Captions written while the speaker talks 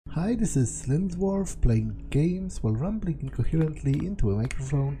Hi, this is Slim Dwarf playing games while rambling incoherently into a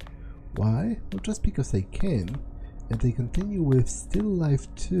microphone. Why? Well, just because I can. And I continue with Still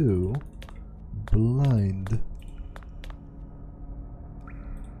Life 2 Blind.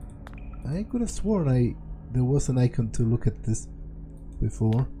 I could have sworn there was an icon to look at this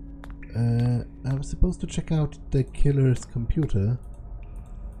before. I was supposed to check out the killer's computer,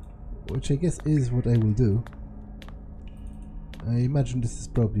 which I guess is what I will do. I imagine this is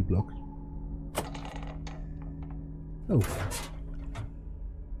probably blocked. Oh.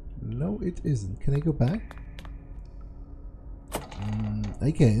 No, it isn't. Can I go back? I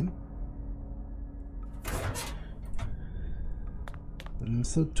can.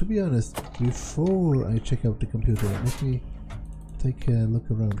 So, to be honest, before I check out the computer, let me take a look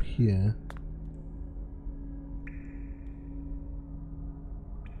around here.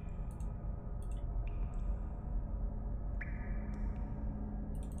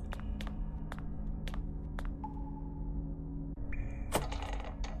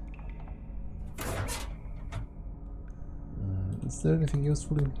 Is there anything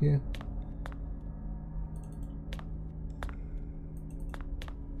useful in here?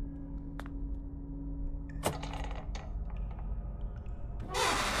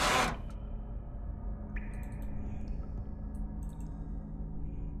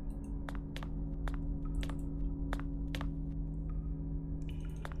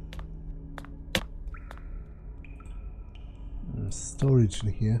 Storage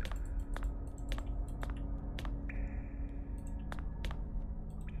in here.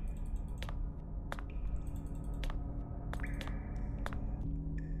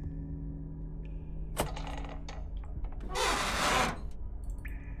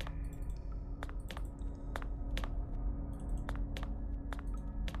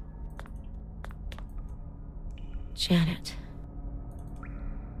 Janet.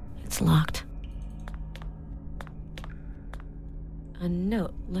 It's locked. A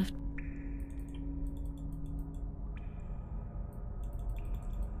note left.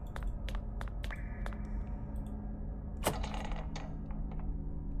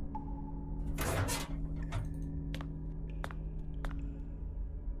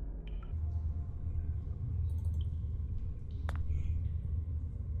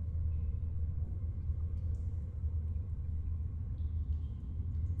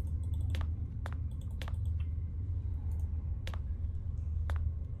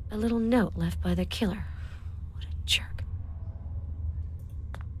 A little note left by the killer. What a jerk.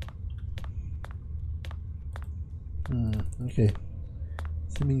 Okay.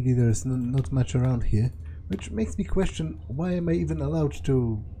 Seemingly there's not much around here, which makes me question why am I even allowed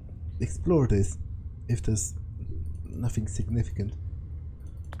to explore this if there's nothing significant.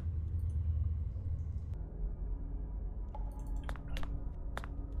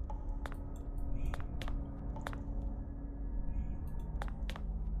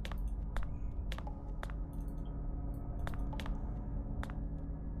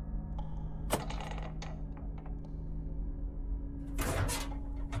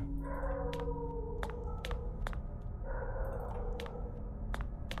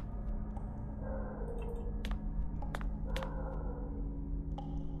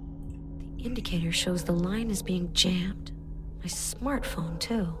 Indicator shows the line is being jammed. My smartphone,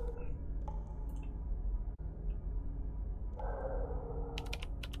 too.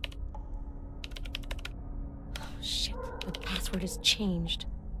 Oh, shit. The password has changed.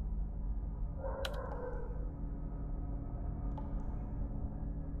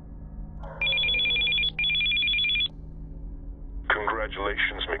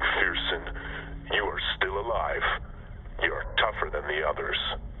 Congratulations, McPherson. You are still alive. You're tougher than the others.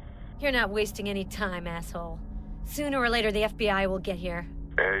 You're not wasting any time, asshole. Sooner or later, the FBI will get here.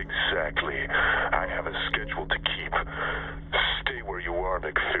 Exactly. I have a schedule to keep. Stay where you are,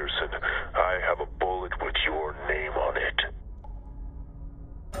 McPherson. I have a bullet with your name on it.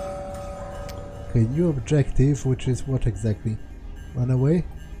 Okay, new objective, which is what exactly? Run away?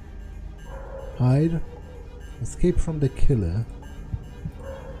 Hide? Escape from the killer?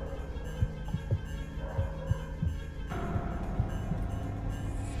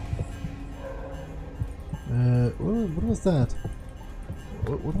 What was that?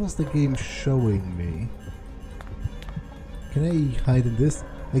 What was the game showing me? Can I hide in this?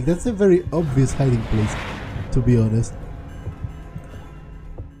 Like, that's a very obvious hiding place, to be honest.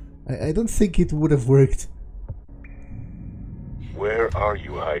 I don't think it would have worked. Where are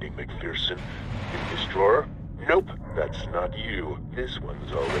you hiding, McPherson? In this drawer? Nope, that's not you. This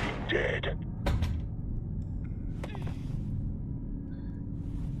one's already dead.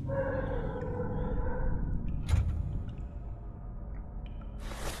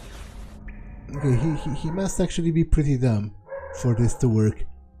 Okay, he must actually be pretty dumb for this to work.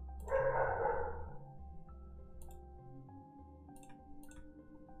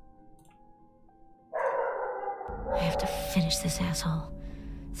 I have to finish this asshole.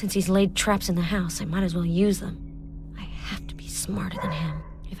 Since he's laid traps in the house, I might as well use them. I have to be smarter than him.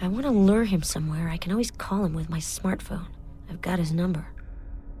 If I want to lure him somewhere, I can always call him with my smartphone. I've got his number.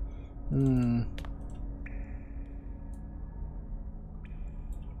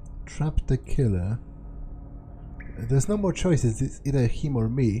 Trap the killer. There's no more choices. It's either him or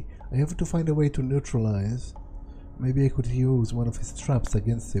me. I have to find a way to neutralize. Maybe I could use one of his traps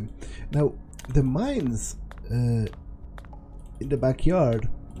against him. Now, the mines in the backyard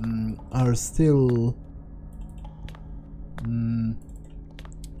are still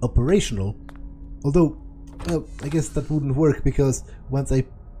operational. Although, well, I guess that wouldn't work because once I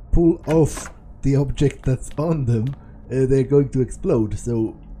pull off the object that's on them, they're going to explode,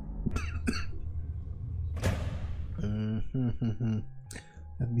 so...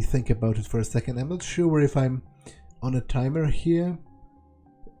 Let me think about it for a second. I'm not sure if I'm on a timer here.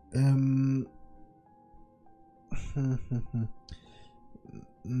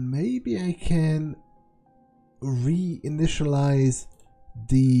 Maybe I can reinitialize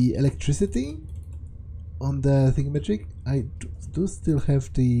the electricity on the thingamajig. I do still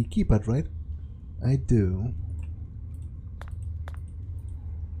have the keypad, right? I do.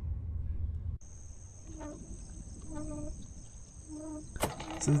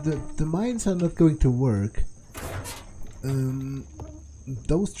 So the mines are not going to work.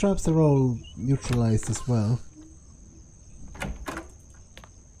 Those traps are all neutralized as well.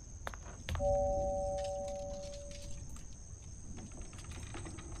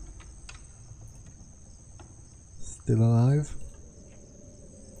 Still alive.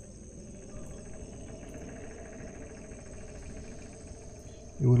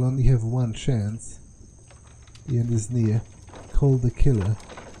 You will only have one chance. The end is near. Call the killer.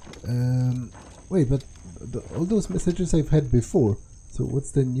 Wait, but all those messages I've had before. So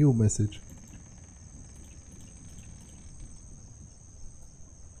what's the new message?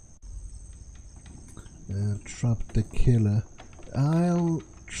 Trap the killer. I'll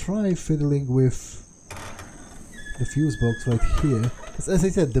try fiddling with the fuse box right here. As I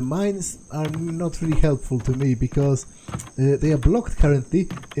said, the mines are not really helpful to me because they are blocked currently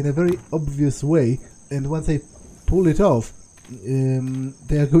in a very obvious way, and once I pull it off,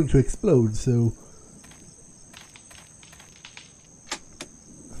 they are going to explode, so...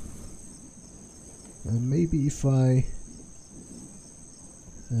 maybe if I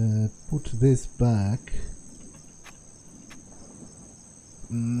put this back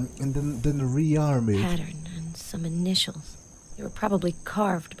and then rearm it. Pattern and some initials. They were probably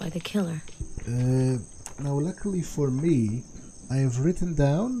carved by the killer. Now, luckily for me, I have written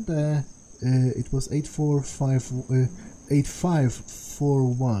down the it was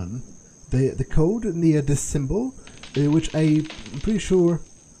 8541. The code near this symbol, which I'm pretty sure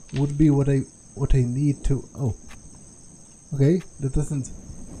would be what I need to... Oh. Okay, that doesn't...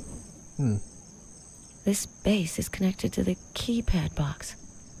 This base is connected to the keypad box.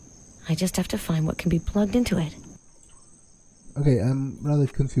 I just have to find what can be plugged into it. Okay, I'm rather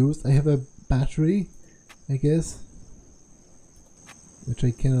confused. I have a battery, I guess, which I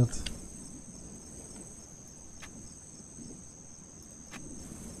cannot...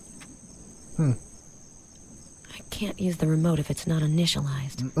 I can't use the remote if it's not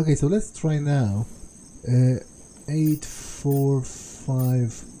initialized. Okay, so let's try now.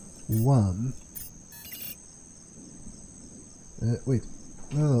 8451. Wait.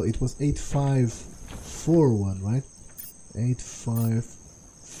 No, it was 8541, right?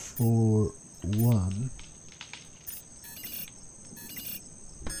 8541.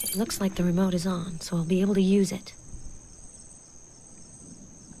 It looks like the remote is on, so I'll be able to use it.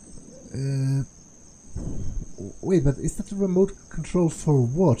 Wait, but is that the remote control for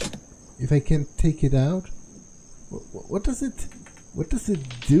what? If I can take it out? What does it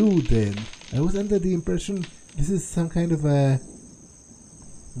do then? I was under the impression this is some kind of a...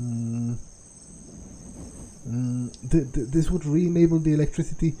 this would re-enable the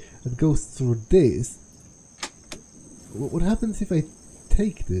electricity that goes through this. What happens if I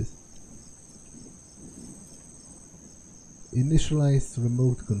take this? Initialize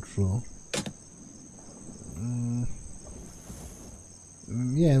remote control.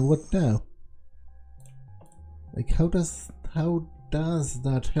 Yeah, what now? Like, how does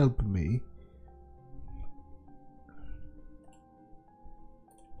that help me?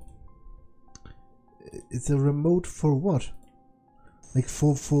 It's a remote for what? Like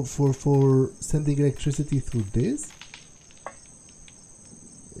for sending electricity through this?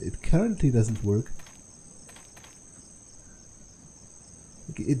 It currently doesn't work.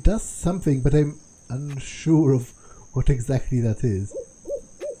 It does something, but I'm unsure of what exactly that is.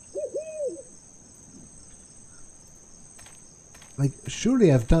 Like,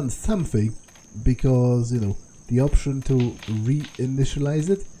 surely I've done something, because, you know, the option to reinitialize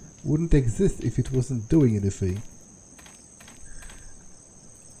it wouldn't exist if it wasn't doing anything.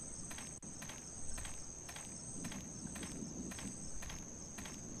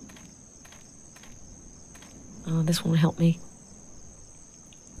 Oh, this won't help me.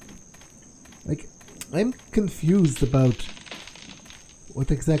 Like, I'm confused about what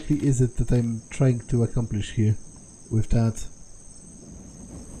exactly is it that I'm trying to accomplish here with that,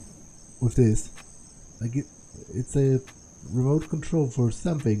 with this. Like, it's a remote control for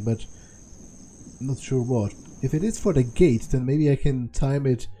something, but I'm not sure what. If it is for the gate, then maybe I can time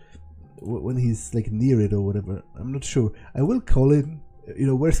it when he's like near it or whatever. I'm not sure. I will call him. You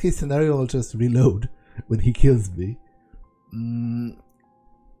know, worst case scenario, I'll just reload when he kills me.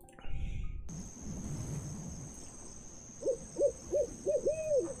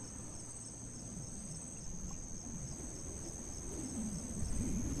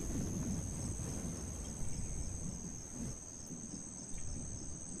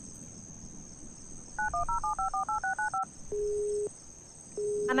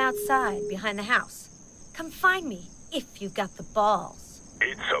 I'm outside, behind the house. Come find me, if you've got the balls.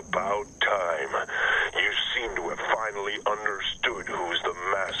 It's about time. You seem to have finally understood who's the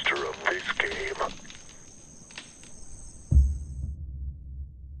master of this game.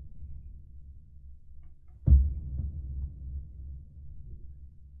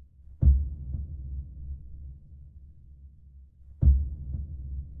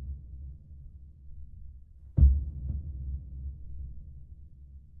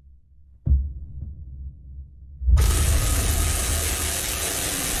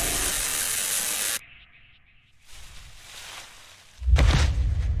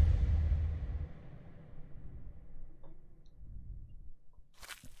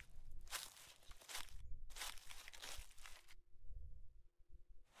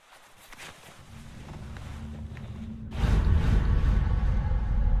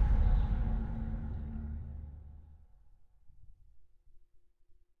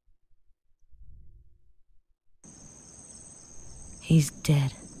 He's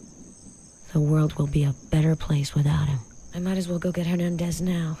dead. The world will be a better place without him. I might as well go get Hernandez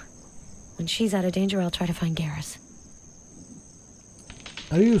now. When she's out of danger, I'll try to find Garrus.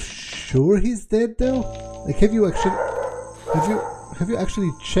 Are you sure he's dead though? Like, have you actually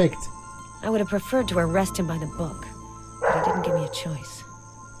checked? I would have preferred to arrest him by the book, but he didn't give me a choice.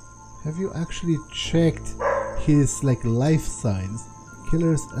 Have you actually checked his like life signs?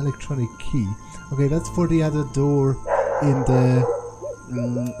 Killer's electronic key. Okay, that's for the other door in the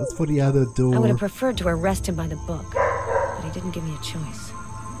that's for the other door. I would have preferred to arrest him by the book, but he didn't give me a choice.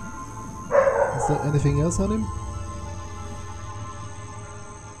 Is there anything else on him?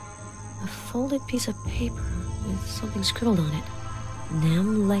 A folded piece of paper with something scribbled on it.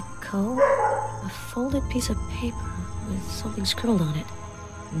 Nam let go? A folded piece of paper with something scribbled on it.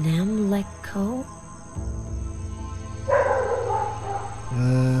 Nam let go?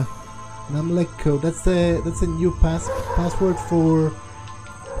 Namleko, that's a new password for,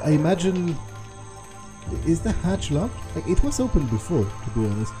 I imagine. Is the hatch locked? Like, it was open before, to be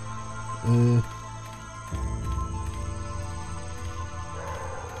honest.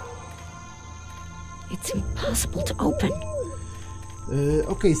 It's impossible to open.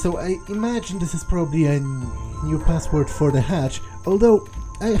 Okay, so I imagine this is probably a new password for the hatch, although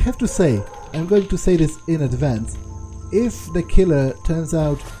I have to say, I'm going to say this in advance. If the killer turns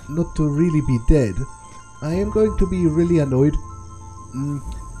out not to really be dead, I am going to be really annoyed,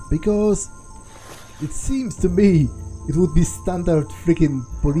 because it seems to me it would be standard freaking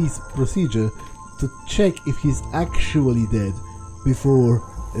police procedure to check if he's actually dead before,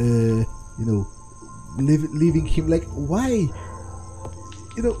 you know, leaving him. Like, why?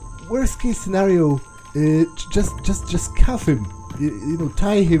 You know, worst case scenario, just cuff him, you know,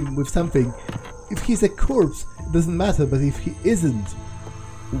 tie him with something. If he's a corpse, it doesn't matter, but if he isn't,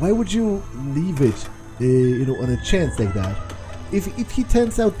 why would you leave it, you know, on a chance like that? If he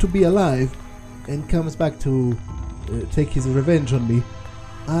turns out to be alive and comes back to take his revenge on me,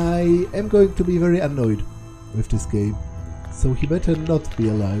 I am going to be very annoyed with this game. So he better not be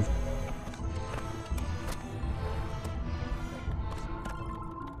alive.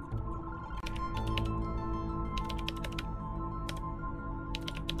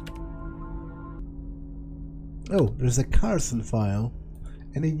 Oh, there's a Carson file.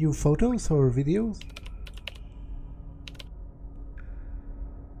 Any new photos or videos?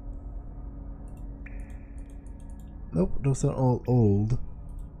 Nope, those are all old.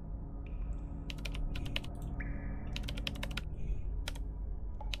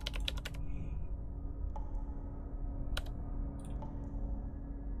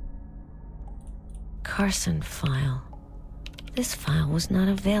 Carson file. This file was not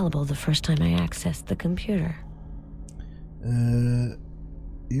available the first time I accessed the computer.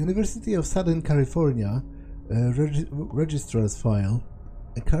 University of Southern California registrar's file.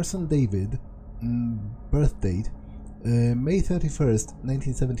 Carson David, birth date May 31st,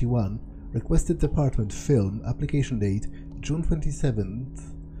 1971. Requested department film. Application date June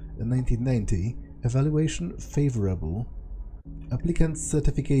 27th, 1990. Evaluation favorable. Applicant's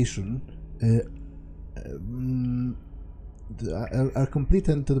certification are complete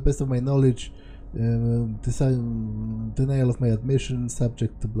and to the best of my knowledge. Denial of my admission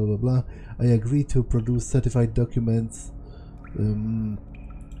subject to blah blah blah. I agree to produce certified documents.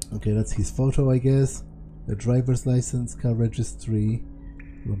 Okay, that's his photo, I guess. A driver's license, car registry,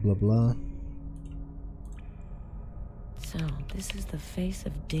 blah blah blah. So, this is the face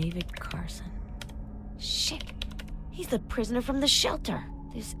of David Carson. Shit! He's the prisoner from the shelter!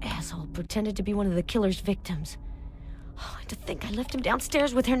 This asshole pretended to be one of the killer's victims. Oh, to think I left him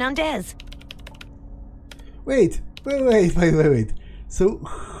downstairs with Hernandez! Wait. So,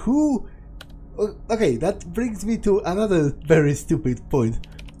 who... Okay, that brings me to another very stupid point.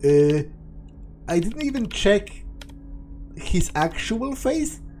 I didn't even check his actual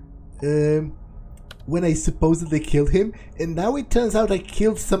face when I supposedly killed him, and now it turns out I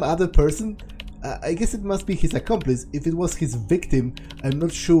killed some other person. I guess it must be his accomplice. If it was his victim, I'm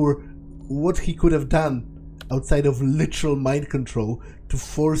not sure what he could have done outside of literal mind control to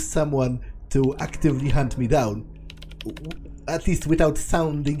force someone to actively hunt me down. At least without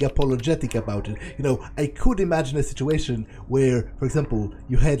sounding apologetic about it. You know, I could imagine a situation where, for example,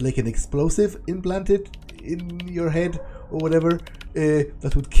 you had like an explosive implanted in your head or whatever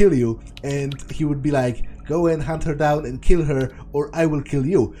that would kill you, and he would be like, go and hunt her down and kill her, or I will kill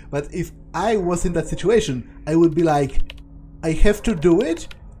you. But if I was in that situation, I would be like, I have to do it.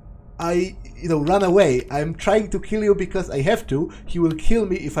 Run away. I'm trying to kill you because I have to. He will kill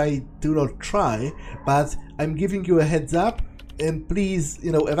me if I do not try, but I'm giving you a heads up, and please,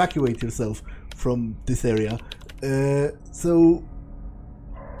 evacuate yourself from this area.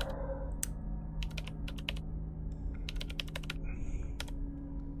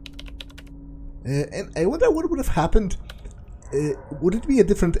 And I wonder what would have happened. Would it be a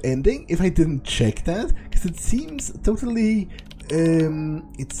different ending if I didn't check that? Because it seems totally...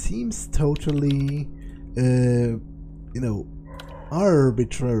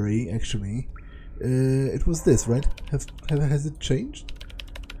 arbitrary, actually. It was this, right? Has it changed?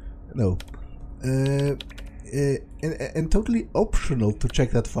 No. And totally optional to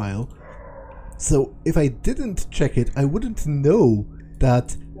check that file. So if I didn't check it, I wouldn't know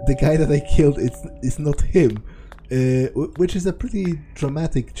that the guy that I killed is not him. Which is a pretty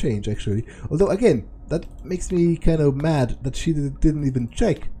dramatic change, actually. Although, again, that makes me kind of mad that she didn't even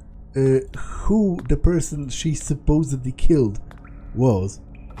check who the person she supposedly killed was.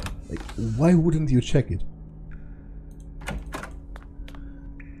 Like, why wouldn't you check it?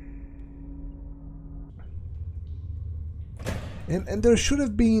 And there should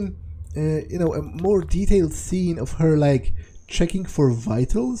have been, a more detailed scene of her, like, checking for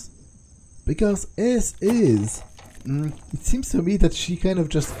vitals. Because as is, it seems to me that she kind of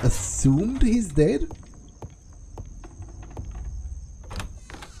just assumed he's dead.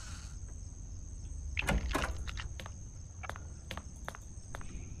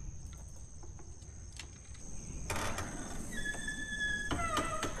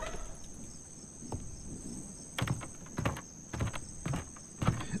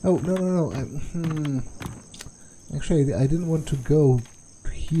 Oh, no. Actually, I didn't want to go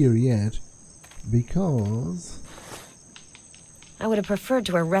here yet, because... I would have preferred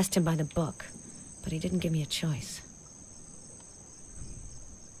to arrest him by the book, but he didn't give me a choice.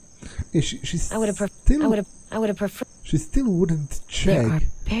 Yeah, she's I would have preferred... She still wouldn't check. There are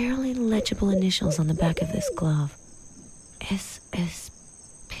barely legible initials on the back of this glove.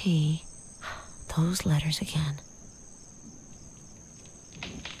 SSP. Those letters again.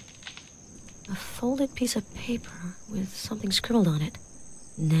 A folded piece of paper with something scribbled on it.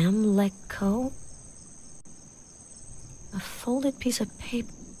 Namleko? A folded piece of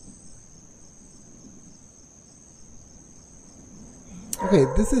paper. Okay,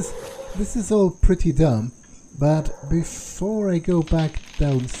 this is all pretty dumb, but before I go back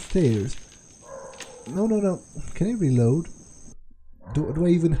downstairs... No. Can I reload? Do I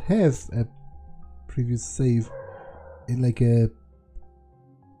even have a previous save in like a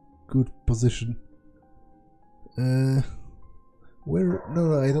good position? Where?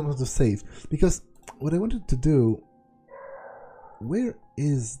 No, I don't want to save. Because what I wanted to do... Where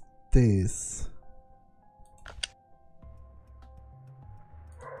is this?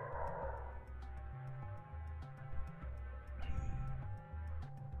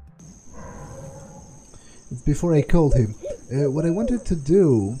 It's before I called him. What I wanted to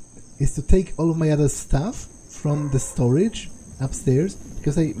do is to take all of my other stuff from the storage upstairs,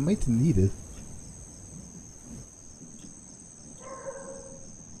 because I might need it.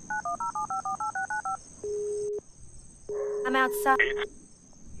 I'm outside.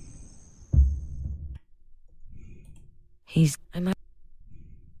 I'm out.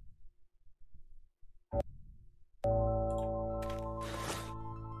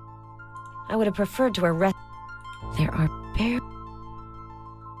 I would have preferred to arrest. There are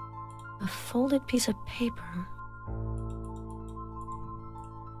a folded piece of paper.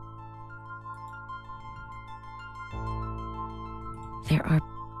 There are.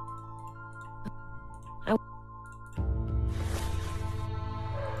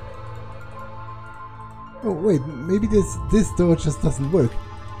 Oh wait, maybe this door just doesn't work.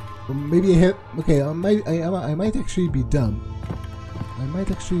 Or maybe I have. Okay, I might actually be dumb. I might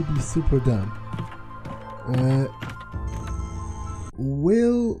actually be super dumb.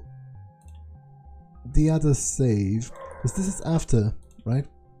 Will the other save? Because this is after, right?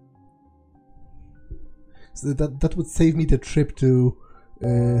 So that would save me the trip to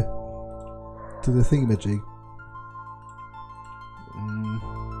the thingamajig.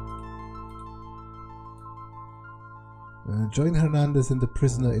 Join Hernandez and the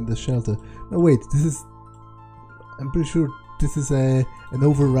prisoner in the shelter. No, wait, this is... I'm pretty sure this is an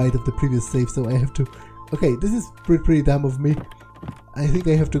override of the previous save, so I have to... Okay, this is pretty dumb of me. I think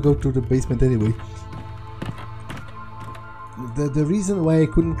I have to go to the basement anyway. The reason why I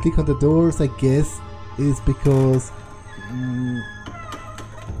couldn't click on the doors, I guess, is because...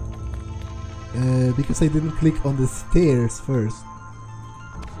 because I didn't click on the stairs first.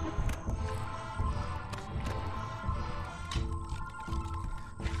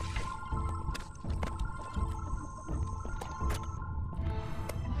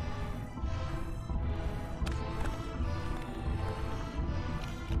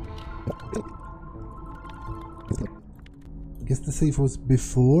 I guess the save was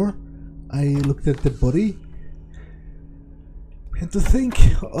before I looked at the body. And to think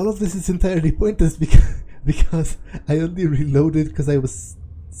all of this is entirely pointless because I only reloaded because I was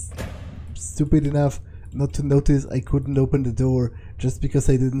stupid enough not to notice I couldn't open the door just because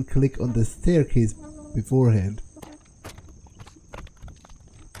I didn't click on the staircase beforehand.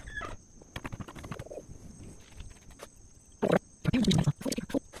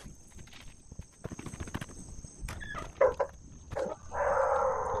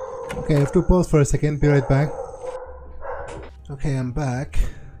 Okay, I have to pause for a second, be right back. Okay, I'm back.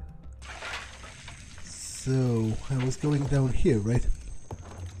 So, I was going down here, right?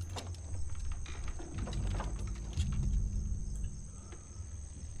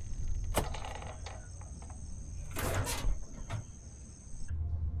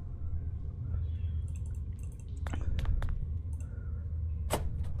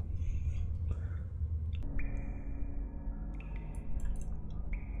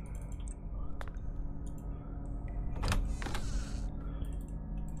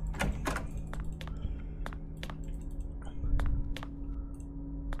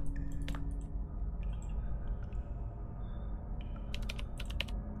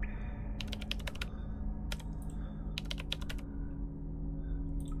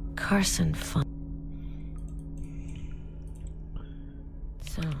 Carson fun.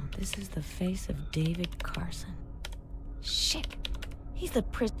 So, this is the face of David Carson. Shit! He's the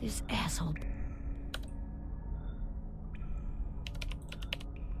this asshole.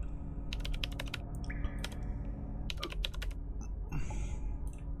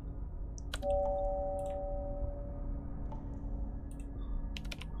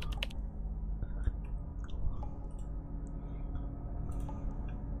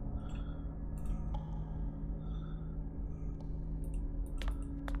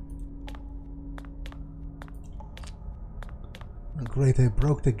 Great, I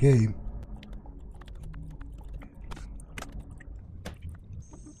broke the game.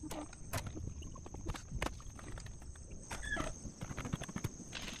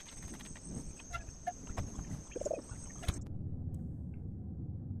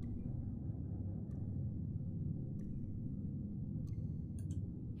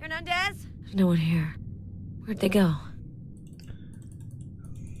 Hernandez? There's no one here. Where'd they go?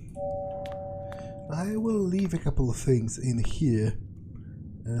 I will leave a couple of things in here,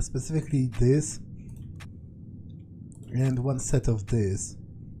 specifically this, And one set of this.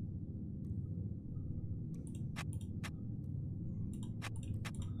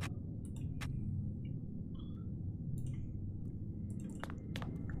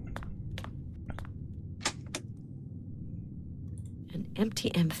 An empty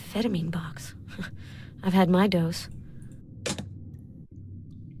amphetamine box. I've had my dose.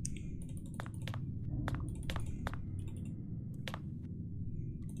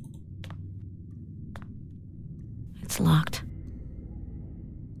 It's locked.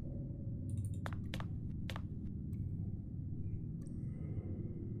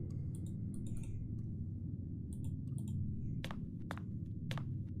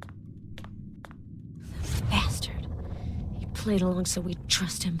 The bastard. He played along so we'd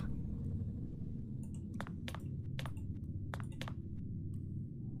trust him.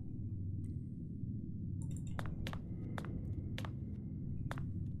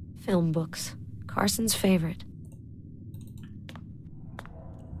 Film books. Carson's favorite.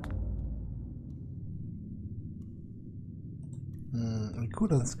 I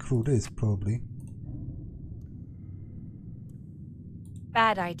could unscrew this, probably.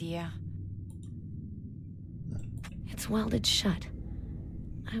 Bad idea. It's welded shut.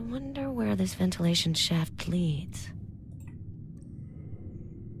 I wonder where this ventilation shaft leads.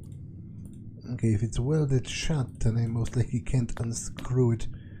 Okay, if it's welded shut, then I most likely can't unscrew it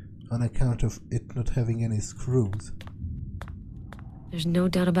on account of it not having any screws. There's no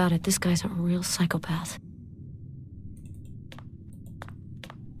doubt about it, this guy's a real psychopath.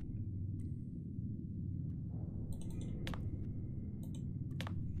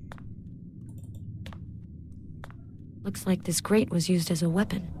 Looks like this grate was used as a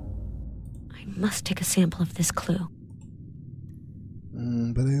weapon. I must take a sample of this clue.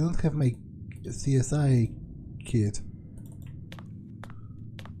 But I don't have my CSI kit.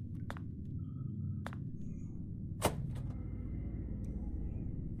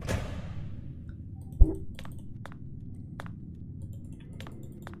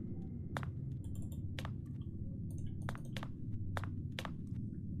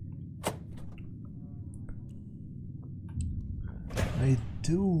 I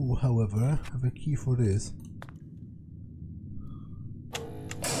do, however, have a key for this.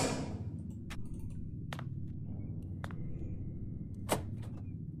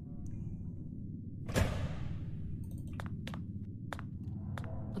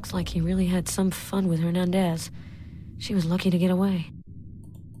 Looks like he really had some fun with Hernandez. She was lucky to get away.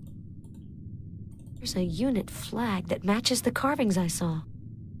 There's a unit flag that matches the carvings I saw.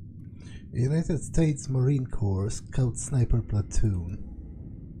 United States Marine Corps Scout Sniper Platoon.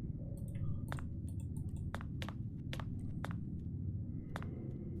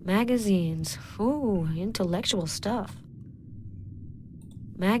 Magazines. Ooh, intellectual stuff.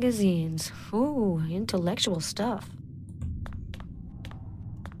 Magazines. Ooh, intellectual stuff.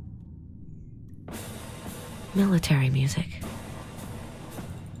 Military music.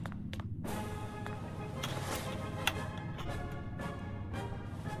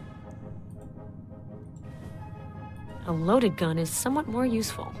 A loaded gun is somewhat more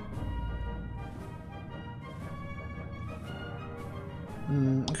useful.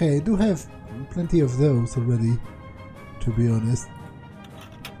 Okay, I do have plenty of those already, to be honest.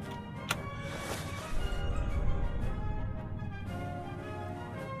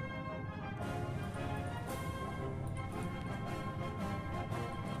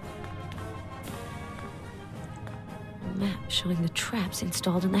 A map showing the traps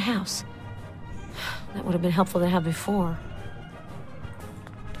installed in the house. That would have been helpful to have before.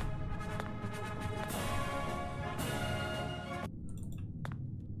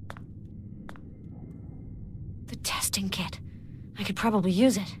 The testing kit. I could probably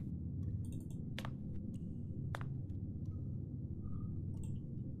use it.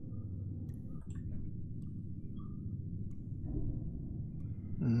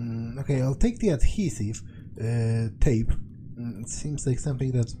 Okay, I'll take the adhesive tape. It seems like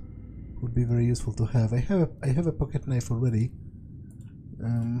something that would be very useful to have. I have a pocket knife already.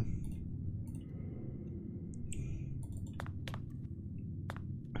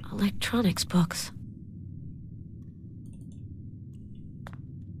 Electronics books.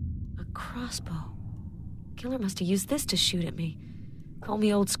 A crossbow. Killer must have used this to shoot at me. Call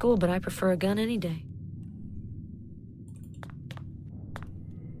me old school, but I prefer a gun any day.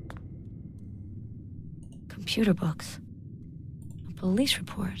 Computer books. A police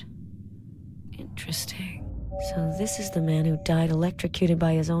report. Interesting. So this is the man who died electrocuted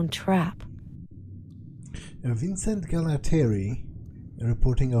by his own trap. Vincent Galateri, a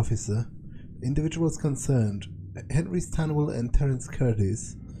reporting officer. Individuals concerned: Henry Stanwell and Terence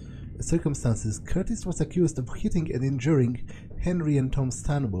Curtis. circumstances, Curtis was accused of hitting and injuring Henry and Tom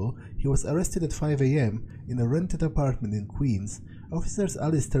Stanwell. He was arrested at 5 a.m. in a rented apartment in Queens. Officers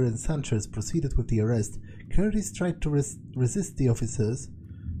Alistair and Sanchez proceeded with the arrest. Curtis tried to resist the officers,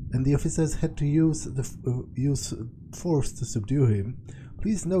 and the officers had to use force to subdue him.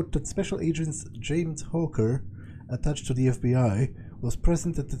 Please note that Special Agent James Hawker, attached to the FBI, was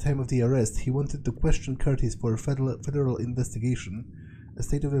present at the time of the arrest. He wanted to question Curtis for a federal investigation. A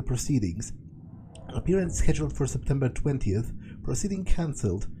state of the proceedings. Appearance scheduled for September 20th. Proceeding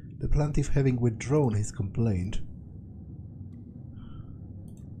cancelled, the plaintiff having withdrawn his complaint.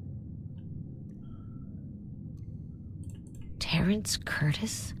 Terrence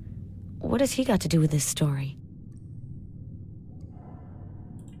Curtis? What has he got to do with this story?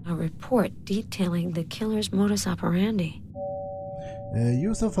 A report detailing the killer's modus operandi.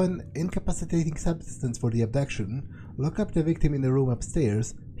 Use of an incapacitating substance for the abduction. Lock up the victim in the room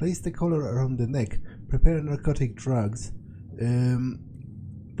upstairs. Place the collar around the neck. Prepare narcotic drugs.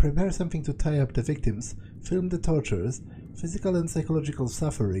 Prepare something to tie up the victims. Film the tortures. Physical and psychological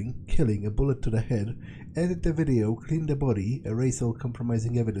suffering. Killing, a bullet to the head. Edit the video. Clean the body. Erase all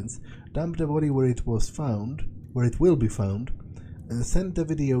compromising evidence. Dump the body where it was found. Where it will be found. Send the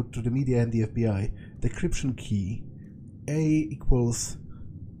video to the media and the FBI. Decryption key. A equals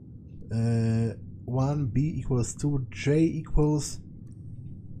 1, B equals 2, J equals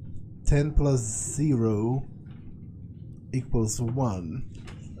 10 plus 0 equals 1.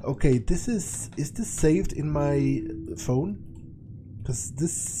 Okay, is this saved in my phone? Because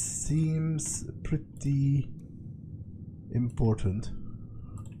this seems pretty important.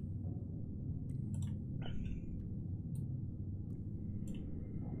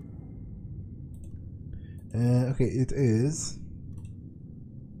 Okay, it is.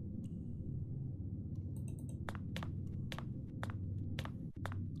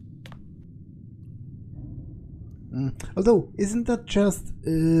 Although, isn't that just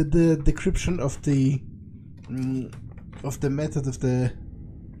the decryption of the method of the?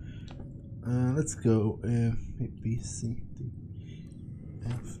 Let's go. A, B, C, D,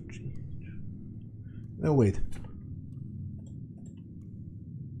 F, G. No, wait.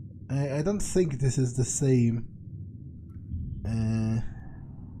 I don't think this is the same.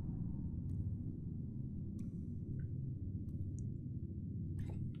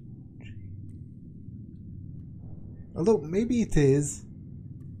 Although maybe it is.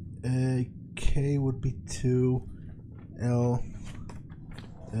 K would be 2, L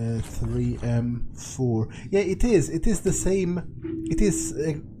 3, M 4. Yeah, it is. It is the same. It is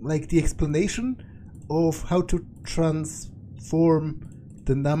like the explanation of how to transform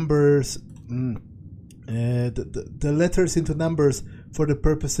the numbers, the letters into numbers for the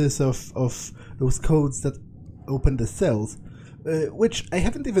purposes of those codes that open the cells, which I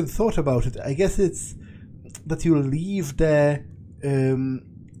haven't even thought about it. I guess it's that you leave the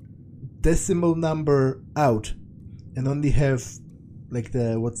decimal number out and only have like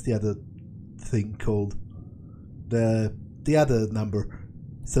the, what's the other thing called, the other number.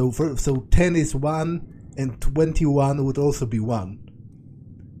 So 10 is 1 and 21 would also be 1.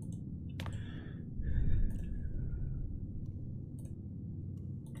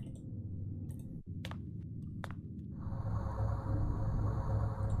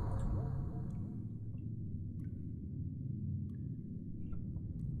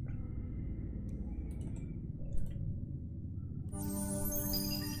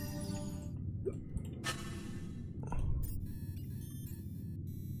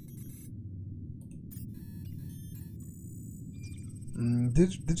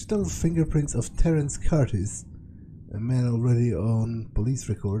 Digital fingerprints of Terrence Curtis, a man already on police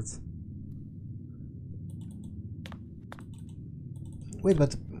records. Wait,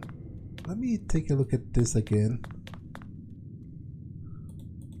 but let me take a look at this again.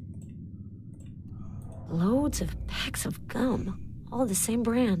 Loads of packs of gum, all the same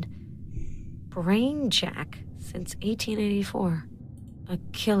brand. Brain Jack since 1884. A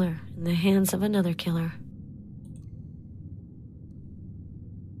killer in the hands of another killer.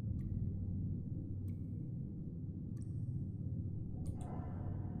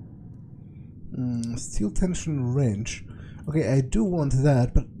 Steel tension wrench. Okay, I do want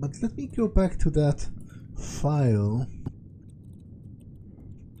that, but let me go back to that file.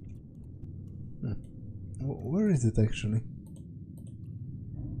 Where is it actually?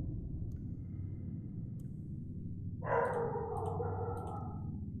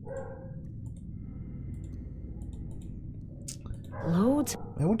 Loads.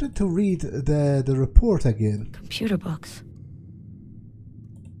 I wanted to read the report again. Computer books.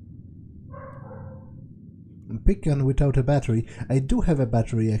 pick gun without a battery. I do have a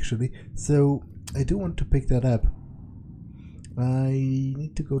battery actually, so I do want to pick that up. I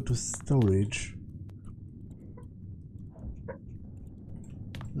need to go to storage.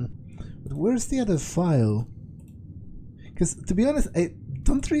 But where's the other file? Because to be honest, I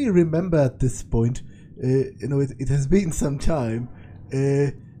don't really remember at this point. You know, it has been some time.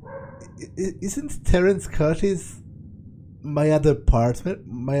 Isn't Terence Curtis my other partner?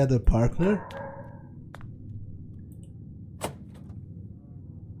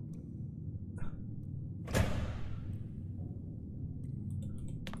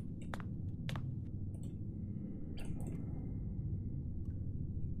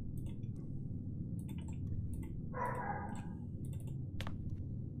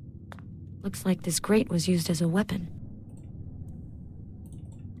 Looks like this grate was used as a weapon.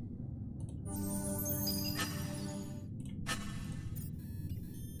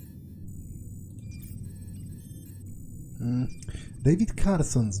 David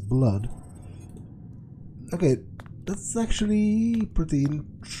Carson's blood. Okay, that's actually pretty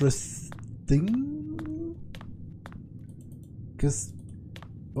interesting. Because,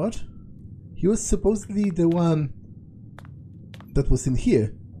 what? He was supposedly the one that was in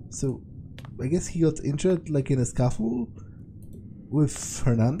here. So, I guess he got injured like in a scuffle with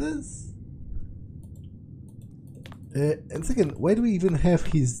Hernandez? And second, why do we even have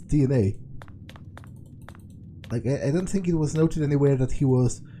his DNA? Like, I don't think it was noted anywhere that he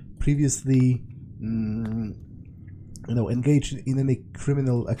was previously, you know, engaged in any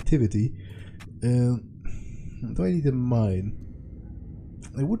criminal activity. Do I need a mine?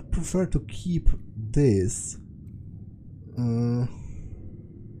 I would prefer to keep this.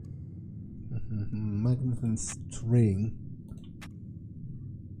 Magnet and string.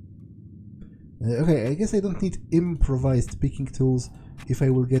 Okay, I guess I don't need improvised picking tools if I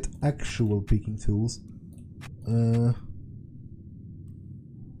will get actual picking tools.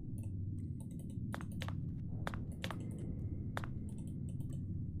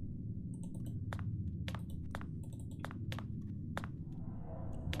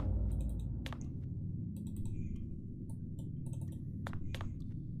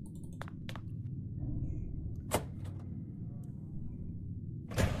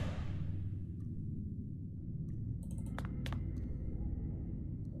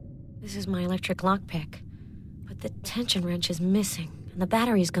 This is my electric lockpick, but the tension wrench is missing, and the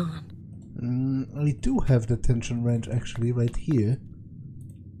battery's gone. I do have the tension wrench actually right here.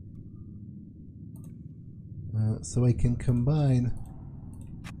 So I can combine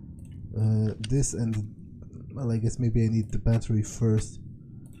this and, well, I guess maybe I need the battery first.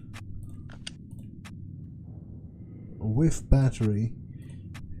 With battery,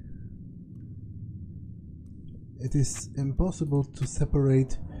 it is impossible to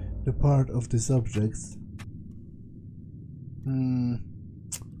separate the part of these objects.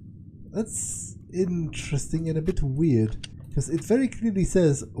 That's interesting and a bit weird, because it very clearly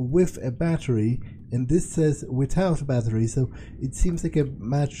says with a battery and this says without battery, so it seems like a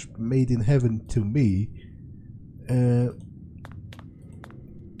match made in heaven to me.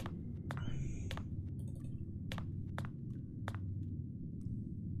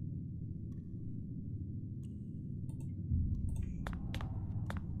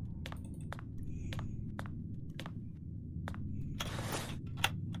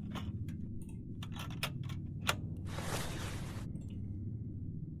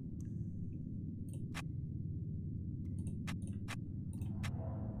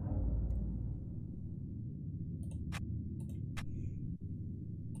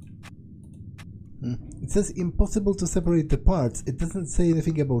 It says impossible to separate the parts. It doesn't say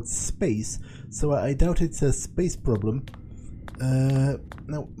anything about space, so I doubt it's a space problem.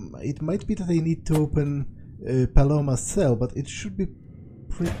 Now, it might be that I need to open Paloma's cell, but it should be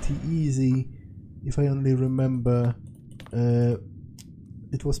pretty easy if I only remember.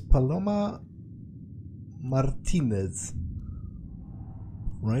 It was Paloma Martinez,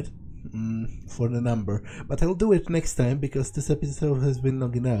 right? For the number, but I'll do it next time because this episode has been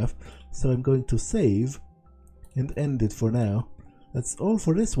long enough, so I'm going to save and end it for now. That's all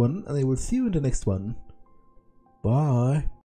for this one, and I will see you in the next one. Bye.